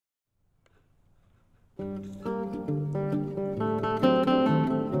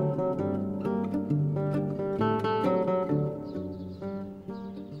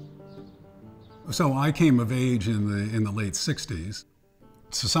So I came of age in the late 60s.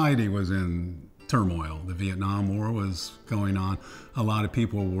 Society was in turmoil. The Vietnam War was going on. A lot of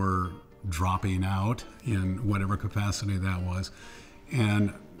people were dropping out in whatever capacity that was.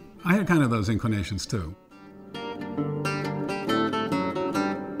 And I had kind of those inclinations too.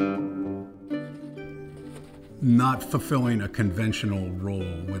 Not fulfilling a conventional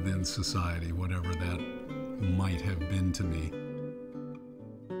role within society, whatever that might have been to me.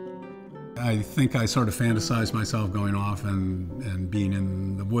 I think I sort of fantasized myself going off and being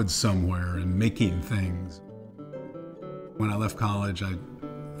in the woods somewhere and making things. When I left college, I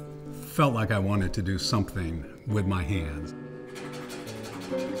felt like I wanted to do something with my hands.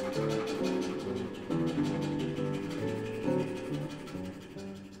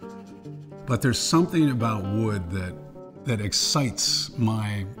 But there's something about wood that excites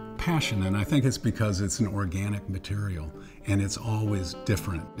my passion, and I think it's because it's an organic material and it's always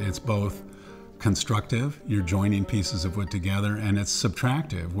different. It's both constructive, you're joining pieces of wood together, and it's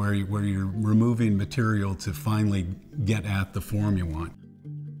subtractive, where you're removing material to finally get at the form you want.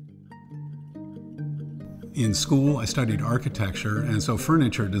 In school, I studied architecture, and so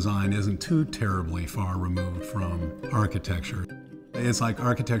furniture design isn't too terribly far removed from architecture. It's like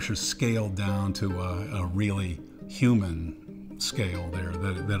architecture scaled down to a really human scale there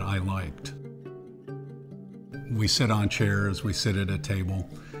that I liked. We sit on chairs, we sit at a table,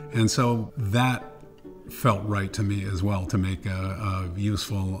 and so that felt right to me as well, to make a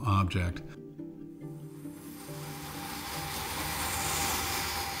useful object.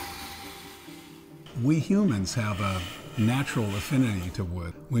 We humans have a natural affinity to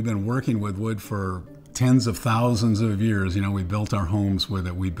wood. We've been working with wood for tens of thousands of years. You know, we built our homes with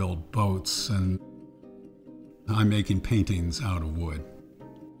it, we built boats, and I'm making paintings out of wood.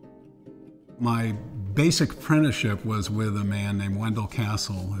 My basic apprenticeship was with a man named Wendell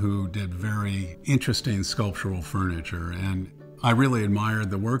Castle, who did very interesting sculptural furniture, and I really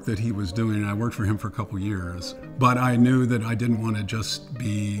admired the work that he was doing, and I worked for him for a couple years. But I knew that I didn't want to just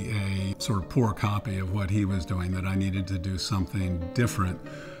be a sort of poor copy of what he was doing, that I needed to do something different.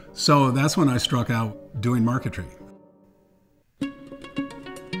 So that's when I struck out doing marquetry.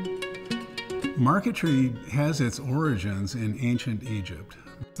 Marquetry has its origins in ancient Egypt.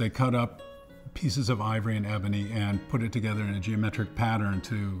 They cut up pieces of ivory and ebony and put it together in a geometric pattern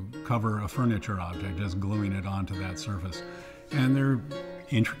to cover a furniture object, just gluing it onto that surface. And they're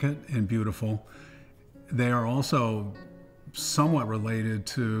intricate and beautiful. They are also somewhat related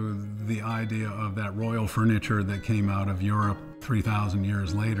to the idea of that royal furniture that came out of Europe 3,000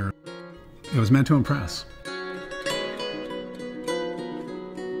 years later. It was meant to impress.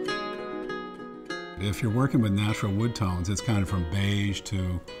 If you're working with natural wood tones, it's kind of from beige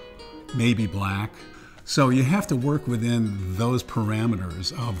to maybe black. So you have to work within those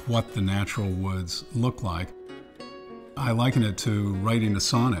parameters of what the natural woods look like. I liken it to writing a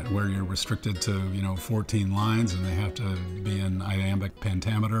sonnet where you're restricted to, 14 lines and they have to be in iambic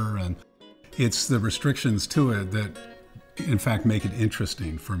pentameter, and it's the restrictions to it that in fact make it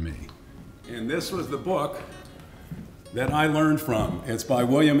interesting for me. And this was the book that I learned from. It's by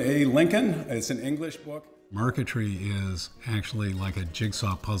William A. Lincoln. It's an English book. Marquetry is actually like a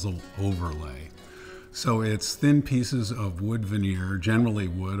jigsaw puzzle overlay. So it's thin pieces of wood veneer, generally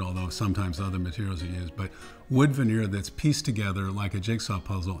wood, although sometimes other materials are used, but wood veneer that's pieced together like a jigsaw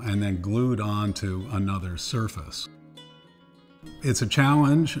puzzle and then glued onto another surface. It's a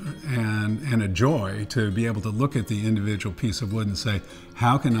challenge and a joy to be able to look at the individual piece of wood and say,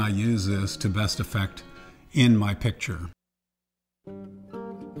 how can I use this to best effect in my picture?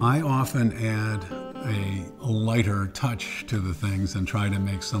 I often add a lighter touch to the things and try to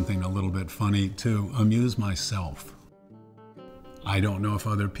make something a little bit funny to amuse myself. I don't know if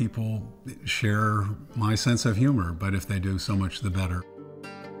other people share my sense of humor, but if they do, so much the better.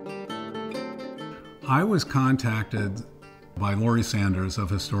 I was contacted by Lori Sanders of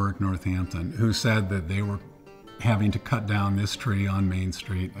Historic Northampton, who said that they were having to cut down this tree on Main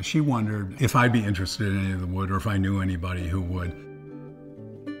Street. She wondered if I'd be interested in any of the wood or if I knew anybody who would.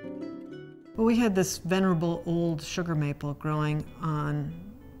 Well, we had this venerable old sugar maple growing on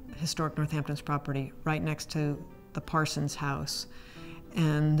Historic Northampton's property right next to the Parsons house.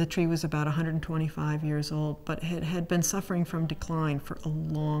 And the tree was about 125 years old, but it had been suffering from decline for a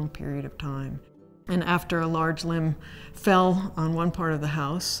long period of time. And after a large limb fell on one part of the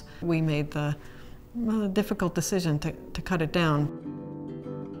house, we made the difficult decision to cut it down.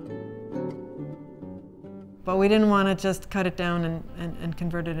 But we didn't want to just cut it down and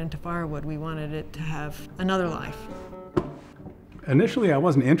convert it into firewood. We wanted it to have another life. Initially, I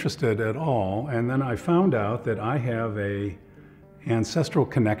wasn't interested at all, and then I found out that I have an ancestral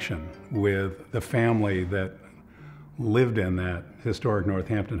connection with the family that lived in that historic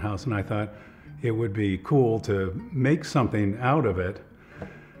Northampton house, and I thought it would be cool to make something out of it.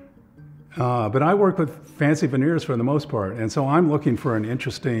 But I work with fancy veneers for the most part, and so I'm looking for an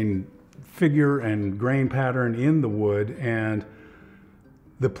interesting figure and grain pattern in the wood, and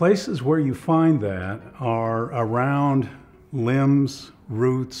the places where you find that are around limbs,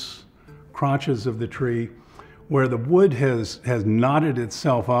 roots, crotches of the tree, where the wood has knotted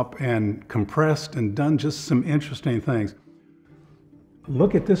itself up and compressed and done just some interesting things.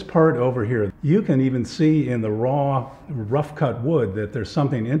 Look at this part over here. You can even see in the raw, rough cut wood that there's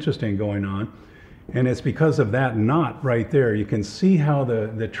something interesting going on. And it's because of that knot right there. You can see how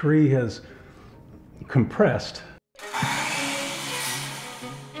the tree has compressed.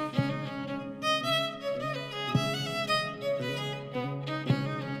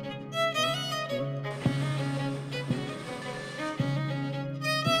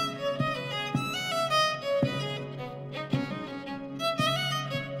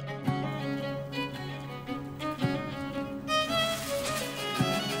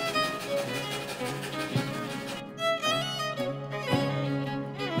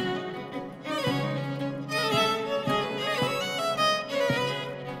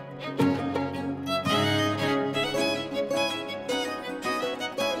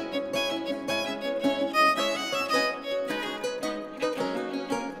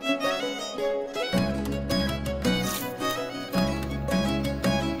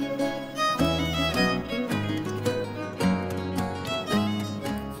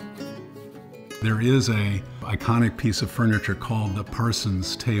 There is an iconic piece of furniture called the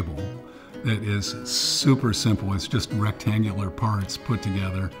Parsons table that is super simple. It's just rectangular parts put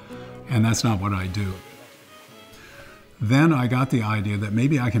together, and that's not what I do. Then I got the idea that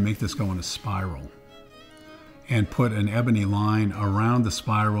maybe I can make this go in a spiral and put an ebony line around the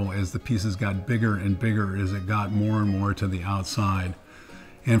spiral as the pieces got bigger and bigger as it got more and more to the outside.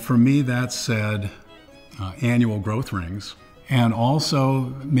 And for me, that said annual growth rings. And also,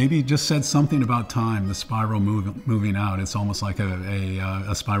 maybe just said something about time, the spiral moving out. It's almost like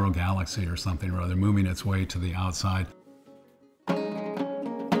a spiral galaxy or something or other, moving its way to the outside.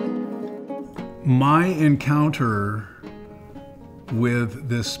 My encounter with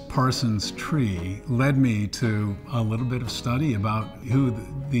this Parsons tree led me to a little bit of study about who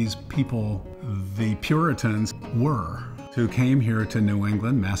these people, the Puritans, were, who came here to New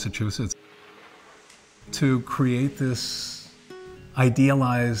England, Massachusetts, to create this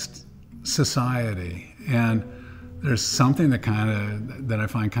idealized society. And there's something that I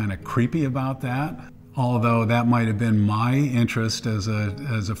find kind of creepy about that. Although that might have been my interest as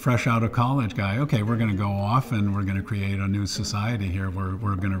a fresh out of college guy. Okay, we're going to go off and we're going to create a new society here.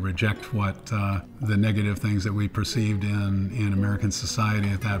 We're going to reject what the negative things that we perceived in American society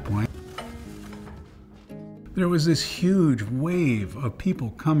at that point. There was this huge wave of people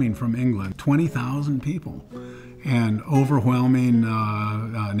coming from England, 20,000 people. And overwhelming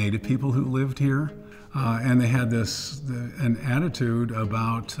native people who lived here. And they had an attitude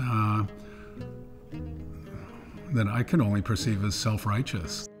about that I could only perceive as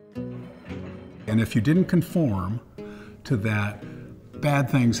self-righteous. And if you didn't conform to that, bad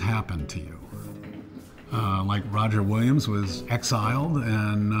things happened to you. Like Roger Williams was exiled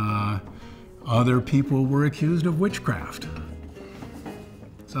and other people were accused of witchcraft.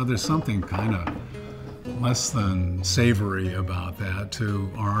 So there's something kind of less than savory about that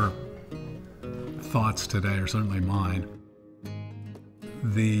to our thoughts today, or certainly mine.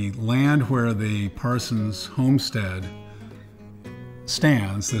 The land where the Parsons homestead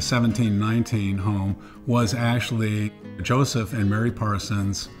stands, the 1719 home, was actually Joseph and Mary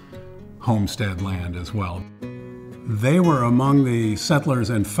Parsons' homestead land as well. They were among the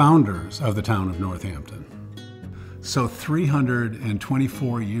settlers and founders of the town of Northampton. So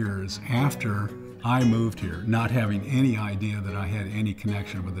 324 years after I moved here, not having any idea that I had any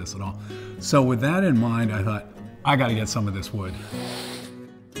connection with this at all. So with that in mind, I thought, I got to get some of this wood.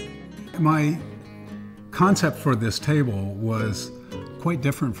 My concept for this table was quite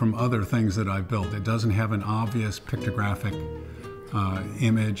different from other things that I've built. It doesn't have an obvious pictographic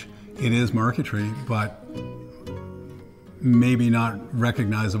image. It is marquetry, but maybe not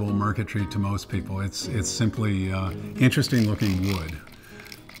recognizable marquetry to most people. It's simply interesting looking wood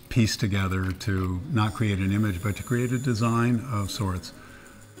pieced together to not create an image, but to create a design of sorts.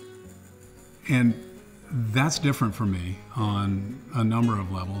 And That's different for me on a number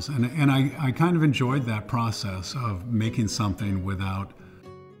of levels. And I kind of enjoyed that process of making something without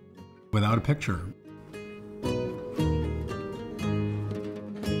a picture.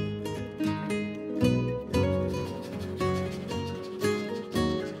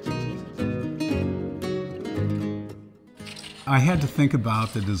 I had to think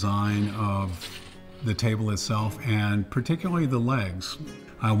about the design of the table itself, and particularly the legs.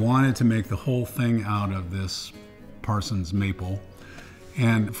 I wanted to make the whole thing out of this Parsons maple,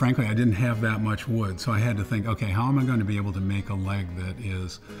 and frankly I didn't have that much wood, so I had to think, okay, how am I going to be able to make a leg that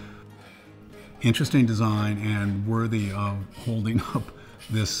is interesting design and worthy of holding up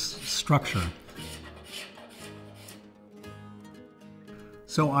this structure?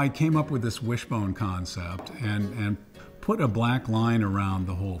 So I came up with this wishbone concept and put a black line around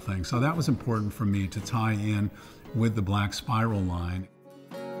the whole thing. So that was important for me to tie in with the black spiral line.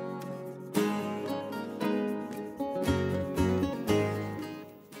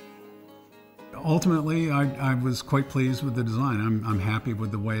 Ultimately, I was quite pleased with the design. I'm happy with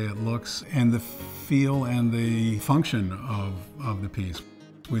the way it looks and the feel and the function of the piece.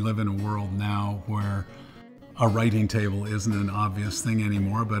 We live in a world now where a writing table isn't an obvious thing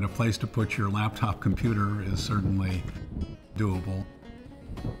anymore, but a place to put your laptop computer is certainly doable.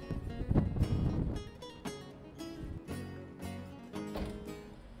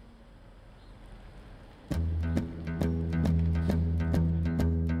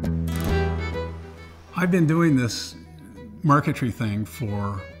 I've been doing this marquetry thing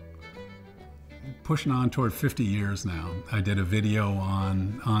for pushing on toward 50 years now. I did a video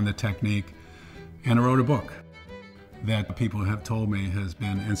on the technique, and I wrote a book that people have told me has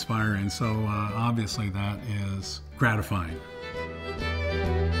been inspiring. So obviously that is gratifying.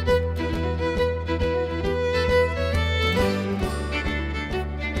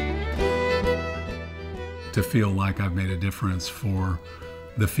 To feel like I've made a difference for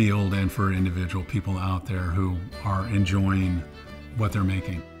the field and for individual people out there who are enjoying what they're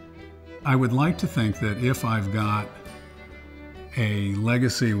making. I would like to think that if I've got a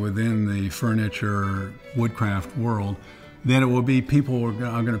legacy within the furniture woodcraft world, then it will be people who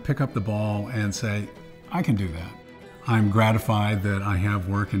are going to pick up the ball and say, I can do that. I'm gratified that I have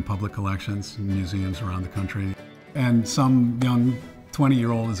work in public collections and museums around the country. And some young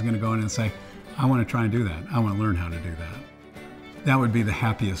 20-year-old is going to go in and say, I want to try and do that. I want to learn how to do that. That would be the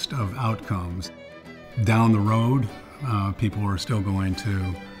happiest of outcomes. Down the road, people are still going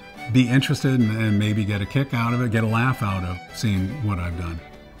to be interested and maybe get a kick out of it, get a laugh out of seeing what I've done.